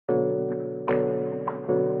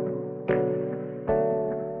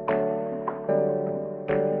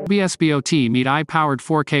OBSBOT meet AI-powered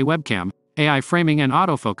 4K webcam, AI framing and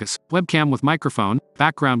autofocus, webcam with microphone,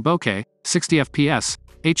 background bokeh, 60 fps,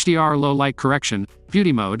 HDR low light correction,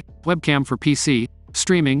 beauty mode, webcam for PC,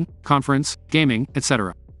 streaming, conference, gaming,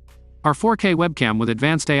 etc. Our 4K webcam with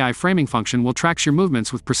advanced AI framing function will track your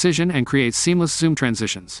movements with precision and create seamless zoom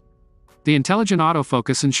transitions. The intelligent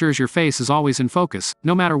autofocus ensures your face is always in focus,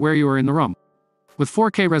 no matter where you are in the room. With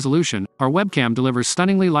 4K resolution, our webcam delivers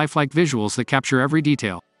stunningly lifelike visuals that capture every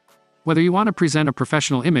detail. Whether you want to present a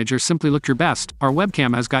professional image or simply look your best, our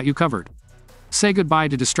webcam has got you covered. Say goodbye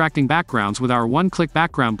to distracting backgrounds with our one-click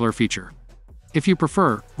background blur feature. If you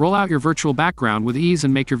prefer, roll out your virtual background with ease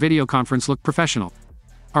and make your video conference look professional.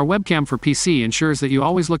 Our webcam for PC ensures that you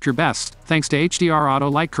always look your best, thanks to HDR auto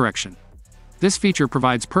light correction. This feature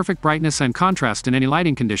provides perfect brightness and contrast in any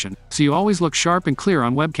lighting condition, so you always look sharp and clear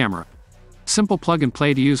on web camera. Simple plug and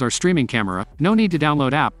play to use our streaming camera, no need to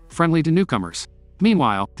download app, friendly to newcomers.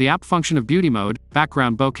 Meanwhile, the app function of beauty mode,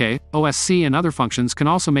 background bokeh, OSC and other functions can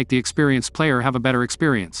also make the experienced player have a better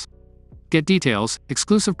experience. Get details,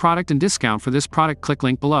 exclusive product and discount for this product, click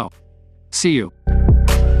link below. See you.